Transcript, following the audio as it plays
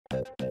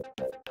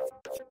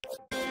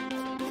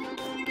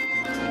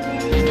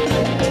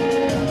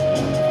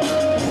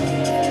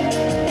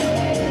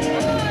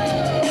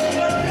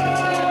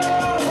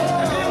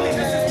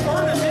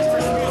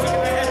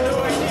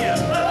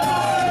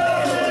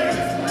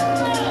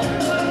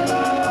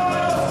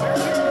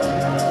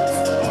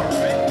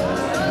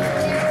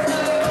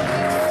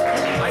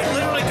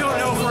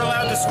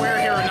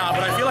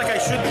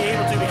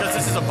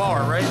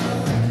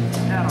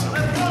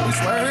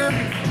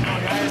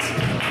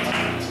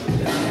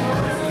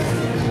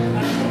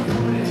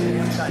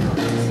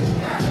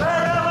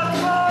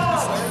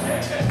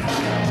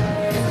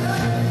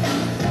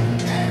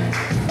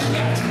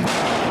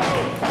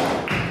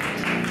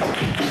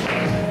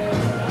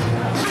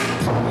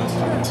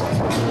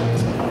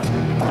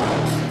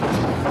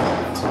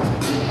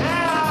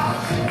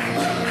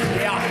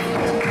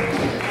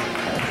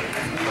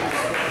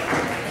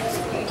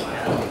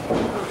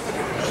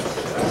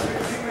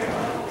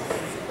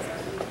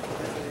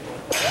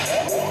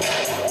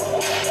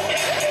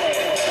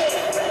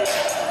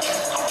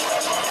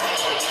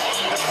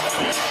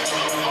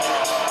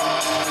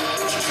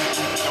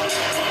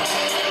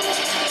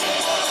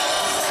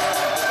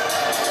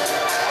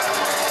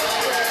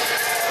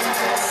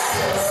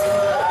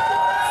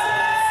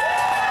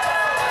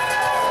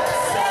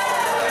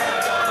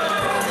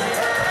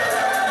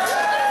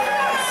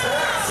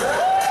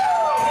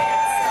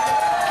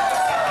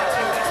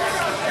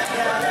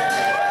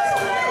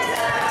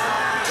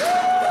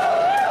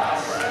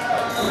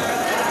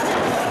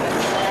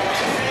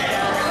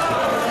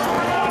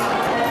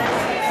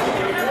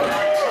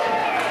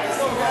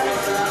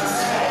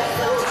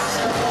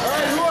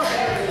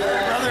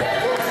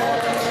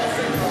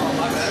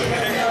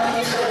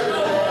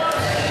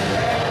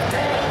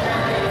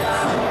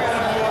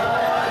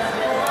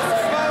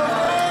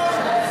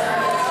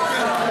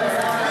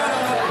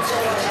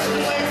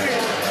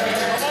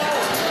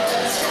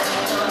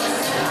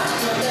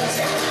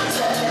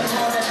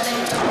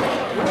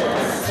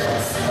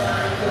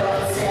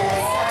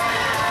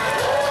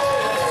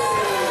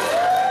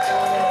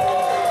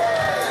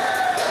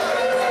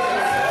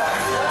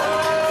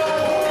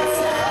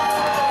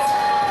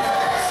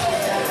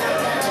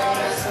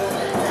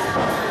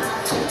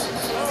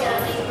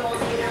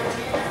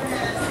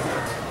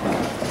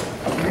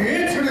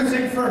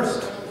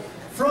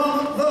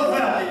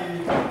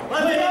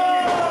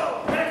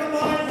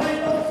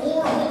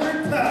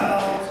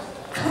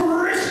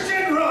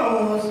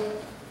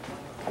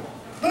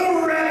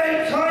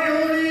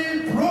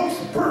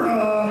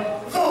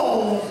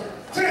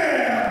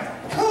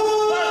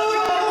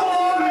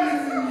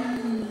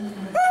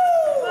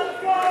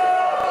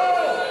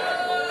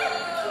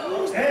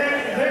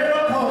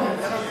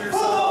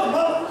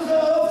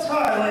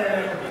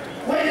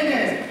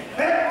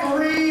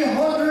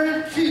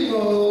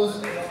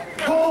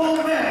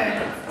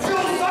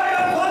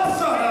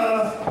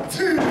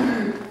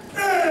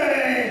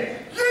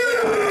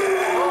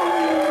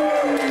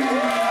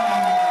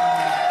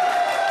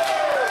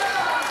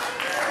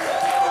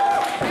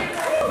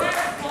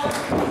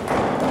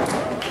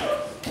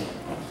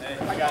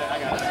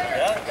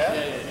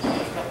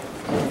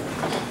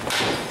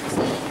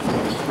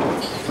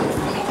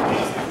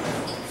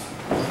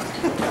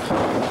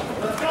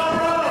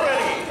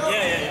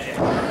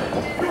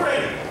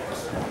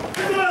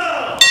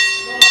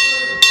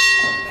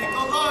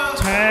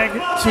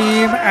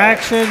Team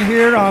action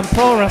here on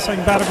Pro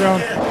Wrestling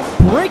Battleground.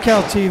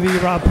 Breakout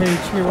TV, Rob Page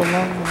here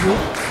along with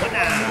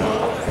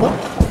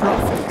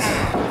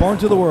Profits. Born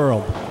to the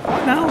world.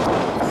 What now?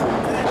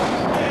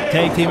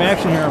 Tag team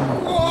action here.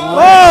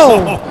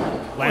 Whoa!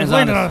 Lands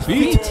on his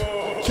feet.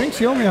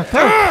 Jinx, you owe me a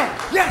code.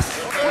 Yes!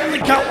 Finally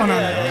got one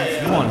on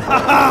it.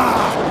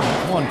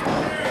 One.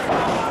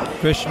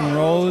 Christian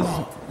Rose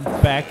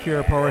back here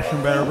at Pro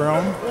Wrestling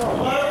Battleground.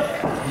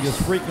 He was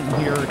frequent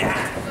here a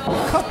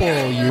couple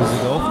of years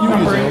ago.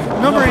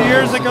 Number of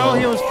years ago,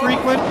 he was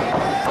frequent.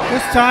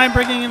 This time,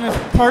 bringing in his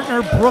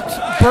partner, Brooks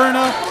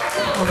Berna,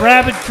 a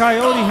rabid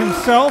Coyote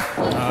himself.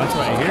 That's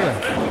right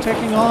here.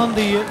 Taking on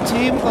the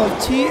team of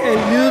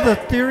TAU, the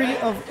Theory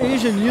of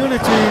Asian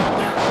Unity.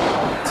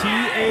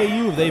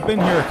 TAU, they've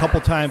been here a couple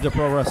times at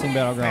Pro Wrestling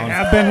Battleground.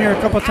 I've been here a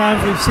couple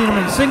times. We've seen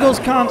them in singles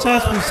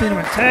contests. We've seen them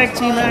in tag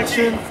team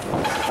action.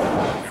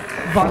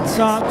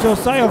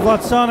 Josiah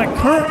Vatsana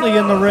currently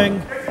in the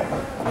ring.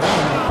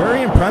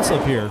 Very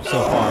impressive here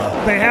so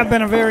far. They have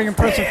been a very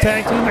impressive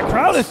tag team. The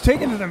crowd has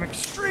taken to them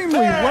extremely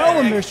well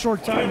in their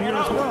short time here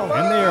as well.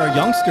 And they are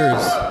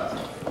youngsters.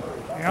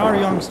 They are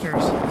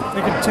youngsters.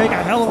 They can take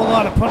a hell of a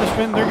lot of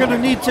punishment. They're going to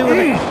need to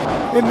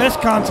in this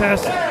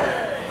contest.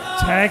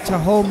 Tag to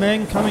Ho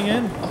Meng coming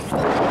in.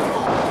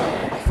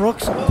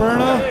 Brooks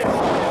Berna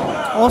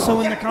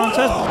also in the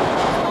contest.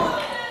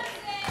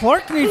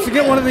 Clark needs to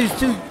get one of these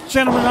two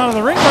gentlemen out of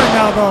the ring right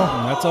now, though.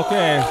 That's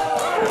okay.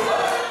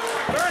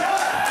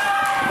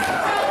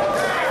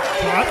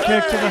 Drop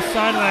kick to the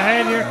side of the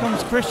head. Here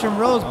comes Christian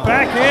Rose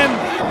back in.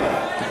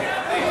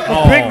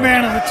 The big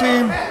man of the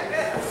team.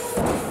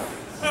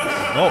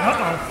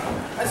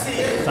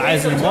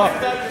 Sizing him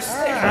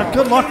up.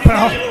 Good luck,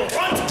 pal.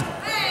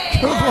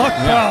 Good luck,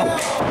 pal.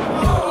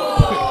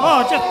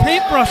 Oh, just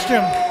paintbrushed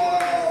him.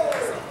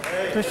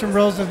 Christian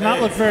Rose does not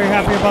look very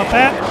happy about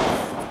that.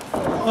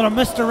 Little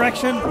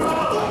misdirection.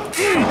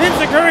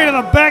 Enziguri to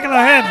the back of the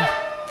head.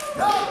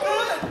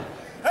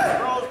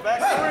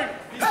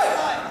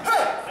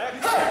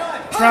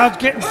 Crowd's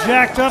getting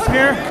jacked up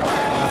here.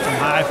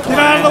 Get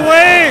out of the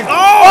way.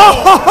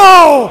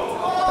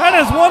 Oh! That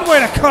is one way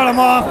to cut him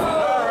off.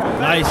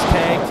 Nice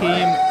tag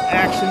team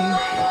action.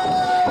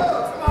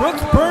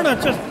 Brooks Berna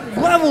just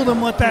leveled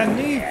him with that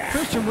knee.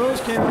 Christian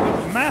Rose came in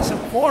with a massive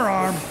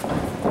forearm.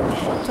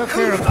 Took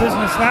care of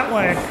business that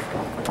way.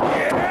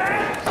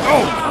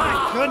 Oh,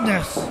 my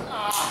goodness.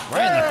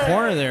 Right in the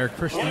corner there,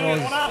 Christian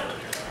Rose.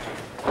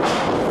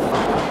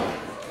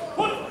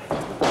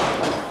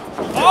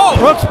 Oh!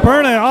 Brooks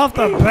Berna off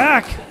the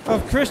back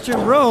of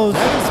Christian Rose.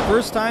 That is his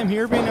first time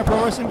here being at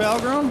Pro Wrestling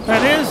Battleground?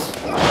 That is.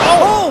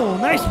 Oh,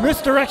 nice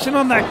misdirection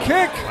on that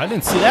kick. I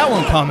didn't see that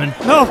one coming.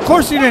 No, of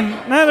course you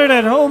didn't. Neither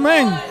did Ho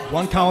Meng.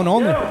 One count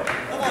only.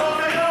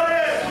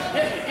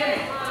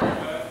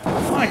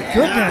 My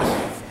goodness.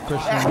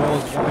 Christian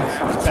Rose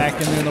is back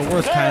in there in the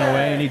worst kind of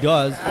way, and he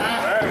does.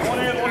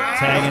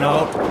 Tagging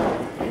out.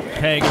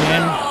 Tagging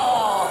in.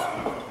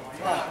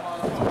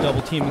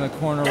 Double team in the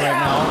corner right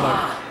now,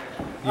 but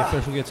the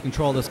official gets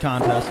control of this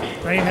contest.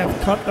 They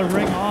have cut the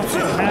ring off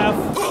in half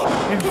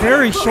in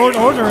very short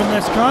order in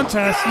this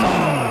contest.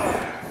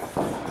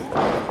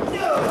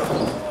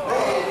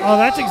 Oh,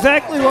 that's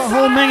exactly what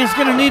Ho Meng is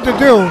going to need to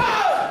do.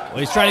 Well,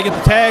 he's trying to get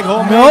the tag.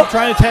 Ho Meng Nope.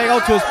 trying to tag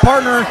out to his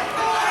partner.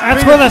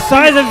 That's where the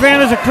size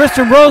advantage of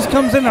Christian Rose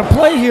comes into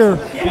play here.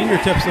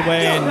 Fingertips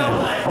away, and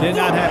did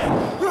not happen.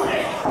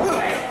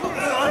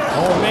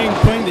 Ho Meng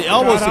putting the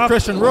elbows to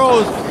Christian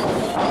Rose.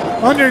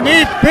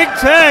 Underneath, big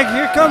tag.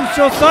 Here comes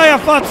Josiah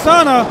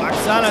Fatsana.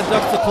 Fatsana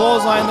ducks the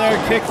clothesline there.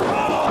 Kick.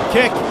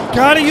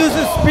 Got to use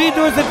his speed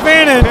to his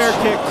advantage. Pair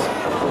kicks.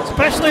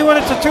 Especially when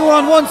it's a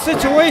 2-on-1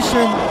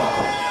 situation.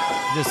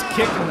 Just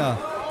kicking the.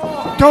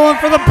 Going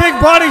for the big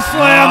body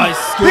slam.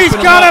 He's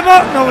got him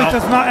up. No, he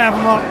does not have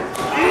him up.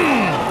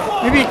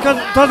 Maybe he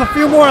does a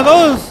few more of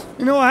those.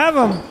 You know, have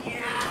him.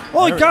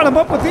 Oh, he got him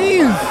up with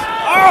ease.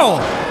 Oh!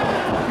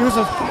 He was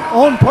his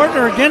own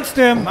partner against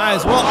him. Might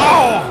as well.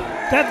 Oh!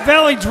 That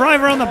valley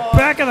driver on the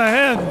back of the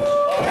head.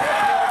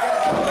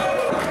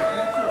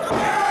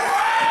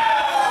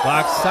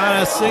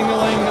 Fatsana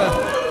signaling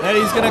that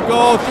he's going to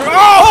go through.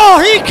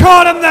 Oh, he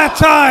caught him that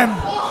time.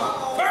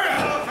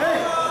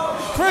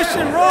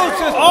 Christian Rose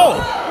just. Oh,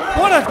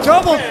 what a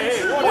double.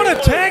 What a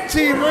tag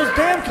team those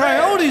damn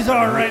Coyotes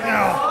are right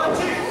now.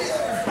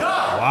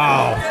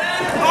 Wow.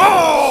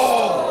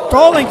 Oh!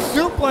 Stalling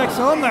suplex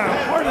on the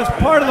hardest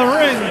part of the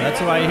ring. That's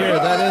what I hear.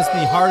 That is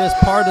the hardest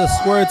part of the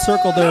squared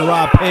circle there,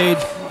 Rob Page.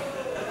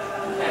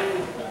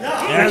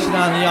 Action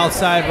on the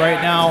outside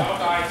right now.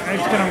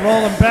 He's going to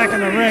roll him back in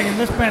the ring, and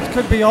this match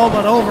could be all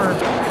but over.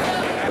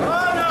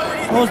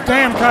 Those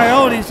damn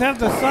Coyotes have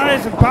the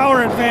size and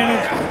power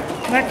advantage.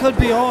 That could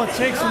be all it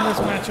takes in this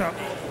matchup.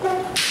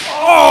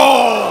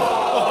 Oh!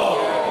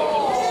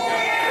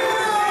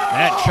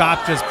 That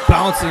chop just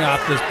bouncing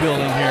off this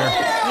building here.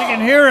 You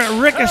can hear it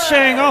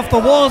ricocheting off the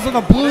walls of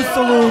the Blue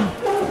Saloon.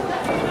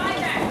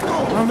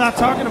 I'm not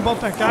talking about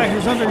that guy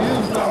who's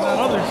underused on that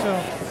other show.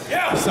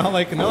 You sound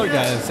like another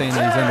guy that's saying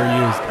that he's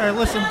underused. Hey,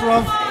 listen,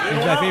 bruv.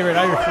 He's my favorite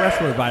Irish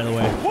wrestler, by the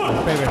way.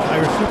 My favorite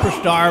Irish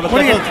superstar, but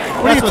What that's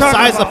are you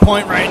besides talking the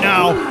point right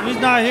now. He's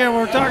not here.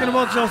 We're talking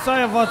about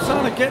Josiah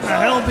Fatsana getting the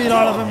hell beat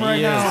out of him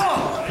right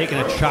now. Taking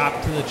a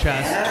chop to the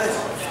chest.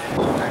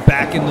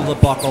 Back into the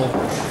buckle.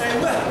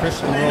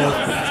 Christian Rose.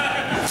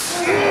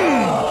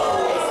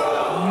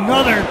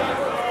 Another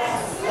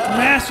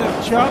massive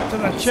chop to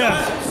the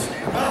chest.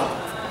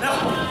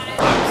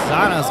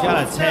 Zana's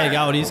got to tag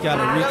out. He's got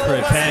to reach for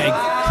a tag.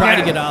 Try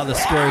to get out of the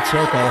squared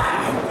circle.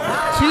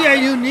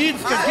 TAU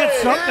needs to get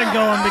something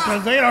going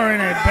because they are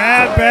in a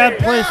bad, bad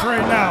place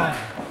right now.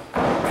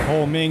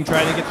 Ho Meng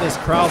trying to get this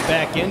crowd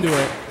back into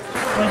it.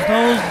 Because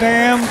those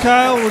damn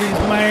Coyotes,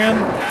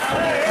 man,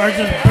 are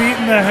just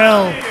beating the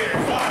hell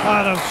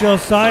out of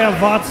Josiah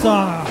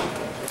Fatsana.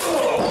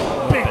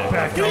 Big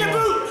back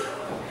elbow.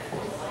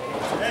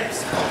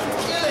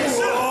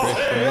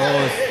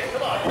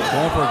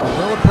 Going for a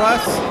gorilla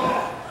press.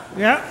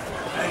 Yeah.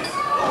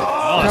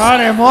 Got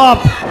him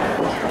up.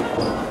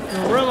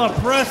 Gorilla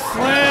press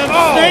slam.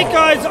 Snake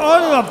eyes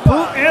onto the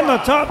boot and the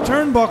top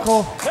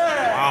turnbuckle.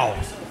 Wow.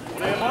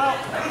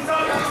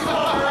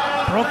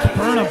 Brooks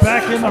Berna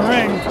back in the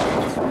ring.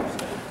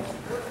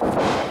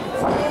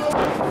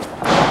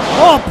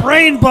 Oh,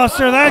 brain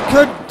buster. That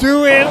could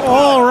do it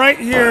all right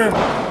here.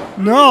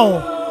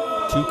 No.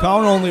 2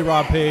 count only,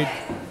 Rob Page.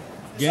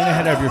 Getting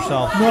ahead of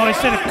yourself. No, I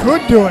said it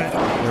could do it.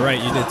 You're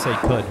right, you did say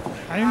could.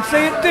 I didn't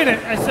say it did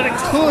it. I said it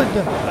could.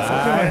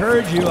 I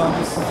heard you. I'm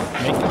just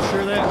making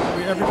sure that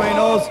everybody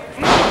knows.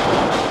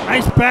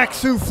 Nice back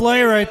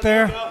souffle right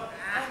there.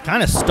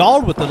 Kind of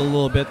stalled with it a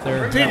little bit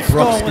there. Did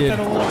stall with it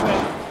a little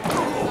bit.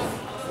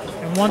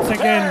 And once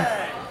again,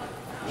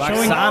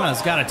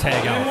 Fatsana's got to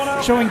tag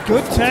out. showing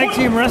good tag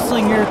team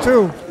wrestling here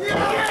too.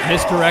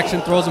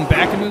 Misdirection throws him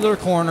back into their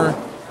corner.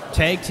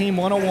 Tag team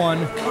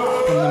 101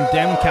 from them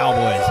damn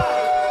Cowboys.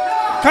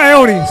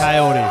 Coyotes.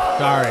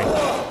 Sorry.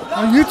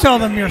 Oh, you tell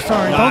them you're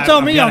sorry. Don't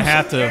tell me I'm going to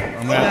have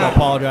to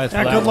apologize for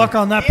that. Good luck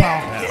on that,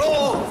 pal. Yeah.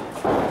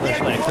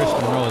 Especially at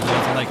Christian Rose. He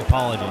doesn't like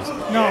apologies.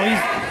 No, he's...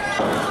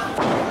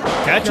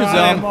 Catches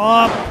him.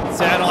 Up.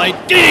 Satellite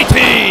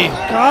DDT.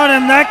 Got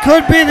him. That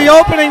could be the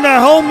opening that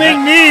Ho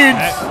Ming needs.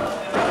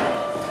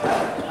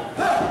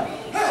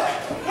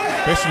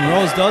 Christian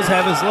Rose does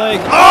have his leg.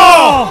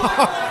 Oh!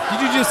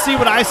 Did you just see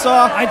what I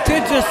saw? I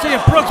did just see it.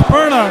 Brooks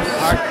Burna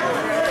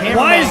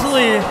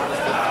wisely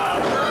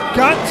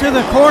got to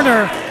the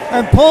corner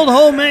and pulled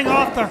Ho Ming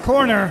off the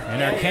corner.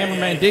 And our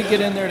cameraman did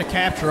get in there to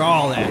capture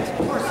all that.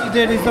 Of course he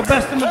did. He's the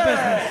best in the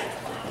business.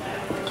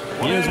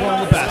 He is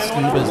one of the best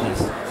in the business.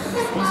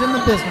 He's in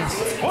the business.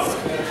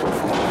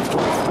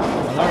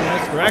 Another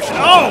misdirection.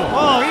 Oh!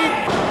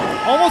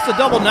 Almost a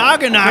double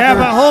noggin knocker. Yeah,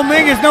 but Ho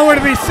Ming is nowhere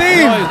to be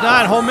seen. No, he's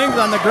not. Ho Ming's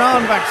on the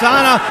ground.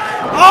 Vaxana.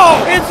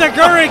 Oh!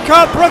 Enziguri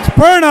caught Brooks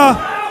Burna.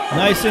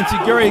 Nice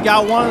Enziguri.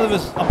 Got one of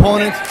his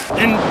opponents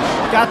and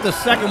got the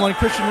second one.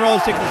 Christian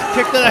Rose takes a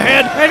kick to the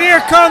head. And here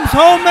comes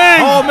Ho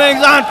Ming. Ho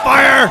Ming's on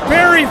fire.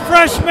 Very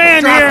fresh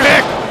man drop here.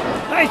 Kick.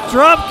 Nice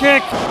drop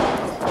kick.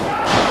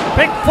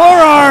 Big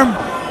forearm.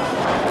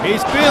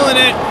 He's feeling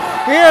it.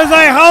 Here's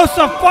a house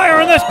of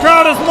fire, and this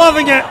crowd is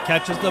loving it.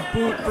 Catches the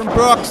boot from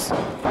Brooks.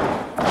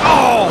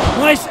 Oh!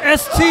 Nice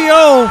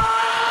STO.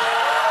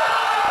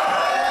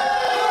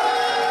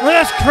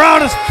 This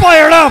crowd is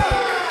fired up.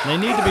 They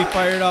need to be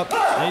fired up.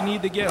 They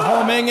need to get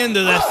Ho Ming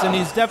into this, and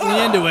he's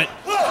definitely into it.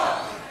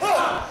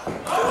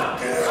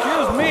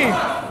 Excuse me.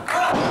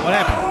 What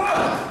happened?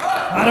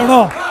 I don't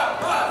know.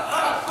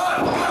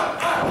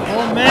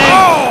 Ho Ming.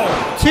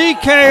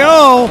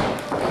 TKO.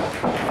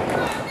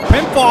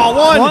 Pinfall.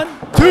 One,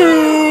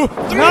 two,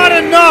 three. Not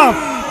enough.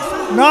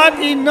 Not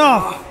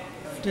enough.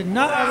 Did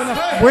not have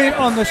enough weight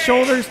on the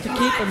shoulders to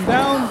keep him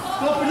down.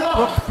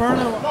 Brooks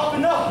Burna.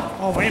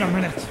 Oh, wait a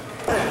minute.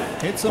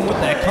 Hits him with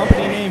that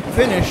company name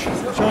finish.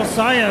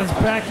 Josiah is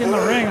back in the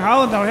ring.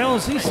 How in the hell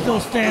is he still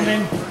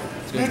standing?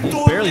 He's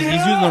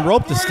using the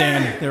rope to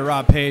stand there,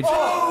 Rob Page. 2,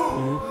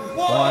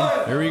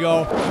 1, here we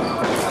go.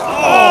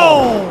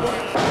 Oh!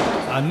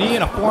 A knee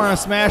and a forearm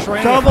smash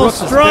right in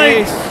Brooks'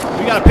 strike. face.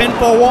 We got a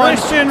pinfall. 1,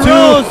 Christian 2.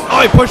 Rose.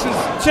 Oh, he pushes.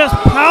 Just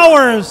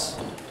powers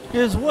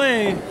his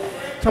way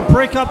to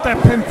break up that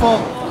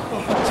pinfall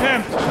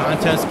attempt.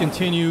 Contest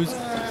continues.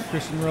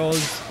 Christian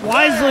Rose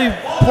wisely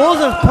pulls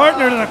his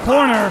partner to the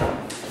corner.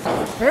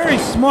 Very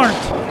smart.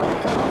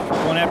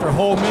 Going after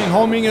Ho Ming.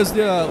 Ho Ming is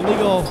the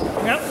legal.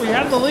 Yep, we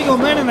have the legal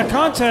men in the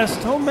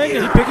contest. Ho Ming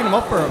is picking him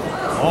up for him.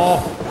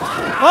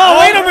 Oh,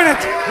 wait a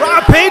minute.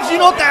 Rob Page, you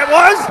know what that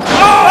was?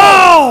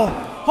 Oh!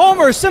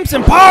 Homer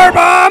Simpson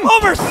powerbomb.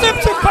 Homer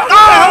Simpson powerbomb. What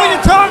the hell are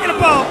you talking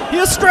about? He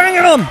was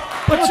strangling him.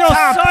 But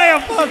Josiah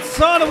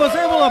Vaxana was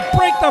able to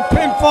break the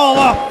pinfall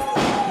up.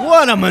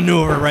 What a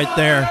maneuver right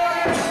there.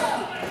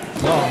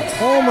 Oh,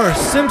 Homer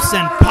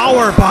Simpson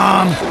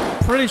powerbomb.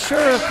 Pretty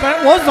sure if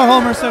that was the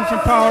Homer Simpson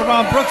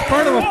powerbomb, Brooks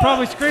Burna was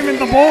probably screaming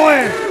the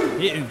boy.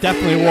 It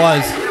definitely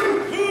was.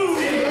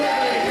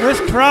 This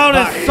crowd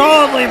is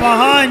solidly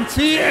behind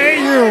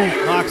TAU.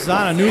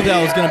 Vaxana knew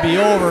that was going to be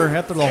over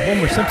after the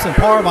Homer Simpson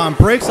powerbomb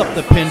breaks up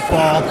the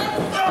pinfall.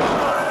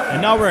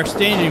 And now we're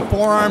exchanging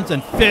forearms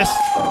and fists.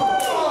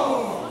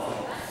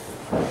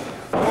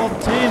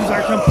 Both teams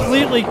are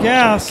completely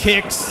gassed.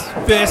 Kicks,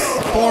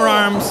 fists,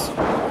 forearms.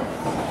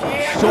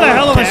 What the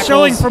hell of a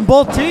showing from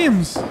both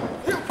teams.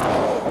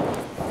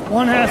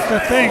 One has to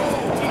think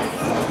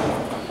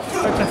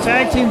that the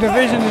tag team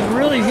division is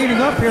really heating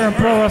up here in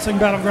Pro Wrestling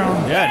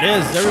Battleground. Yeah,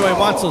 it is. Everybody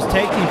wants those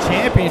tag team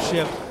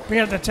championships. We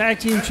have the tag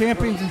team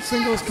champions in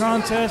singles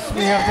contests.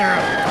 We have their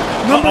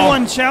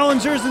 #1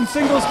 challengers in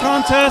singles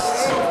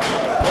contests.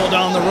 Pull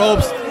down the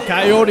ropes.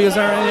 Coyotes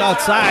are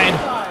outside.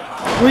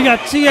 We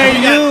got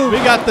TAU. We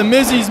got the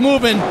Mizzies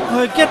moving.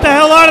 Get the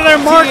hell out of there,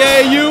 Mark.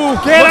 TAU.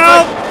 Get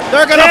out. Like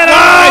they're going to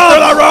fly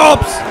through the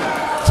ropes.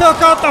 Took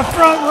out the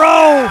front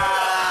row.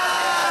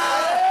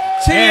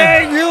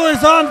 TAU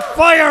is on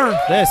fire.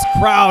 This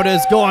crowd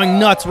is going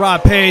nuts,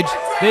 Rob Page.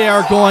 They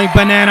are going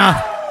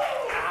banana.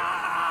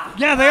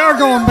 Yeah, they are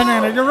going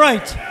banana. You're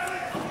right.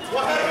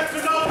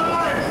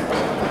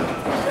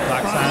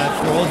 Vaxana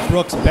throws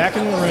Brooks back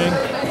in the ring.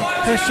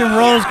 Christian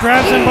Rose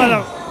grabs him by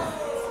the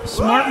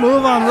smart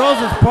move on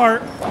Rose's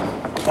part.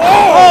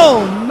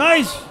 Oh,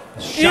 nice.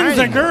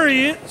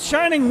 Enziguri,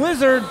 Shining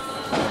Wizard.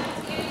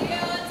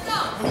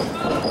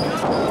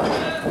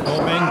 Ho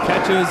Ming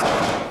catches.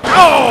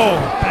 Oh!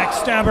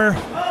 Backstabber.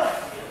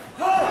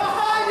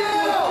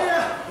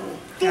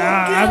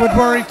 I would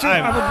worry too.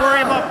 I would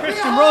worry about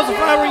Christian Rose if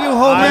I were you,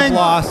 Ho Ming. I've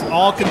lost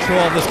all control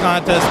of this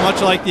contest,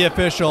 much like the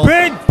official.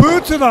 Big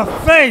boot to the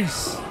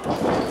face.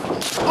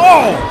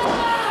 Oh!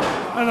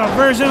 And a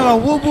version of the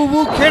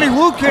woo-woo-woo Kenny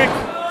Woo kick.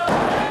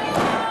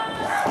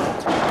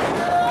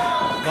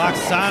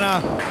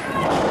 Vaxana.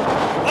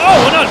 Oh,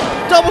 and a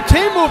double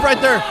team move right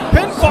there.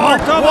 Pinfall.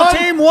 Double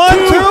team. 1, 2,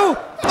 3,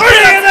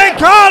 and they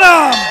caught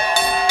him.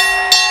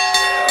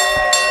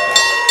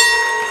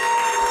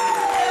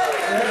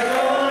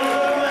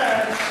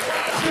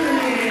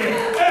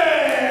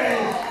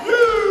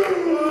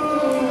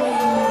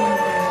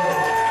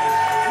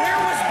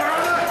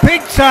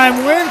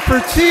 time win for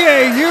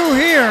TAU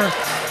here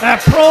at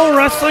Pro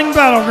Wrestling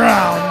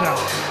Battleground.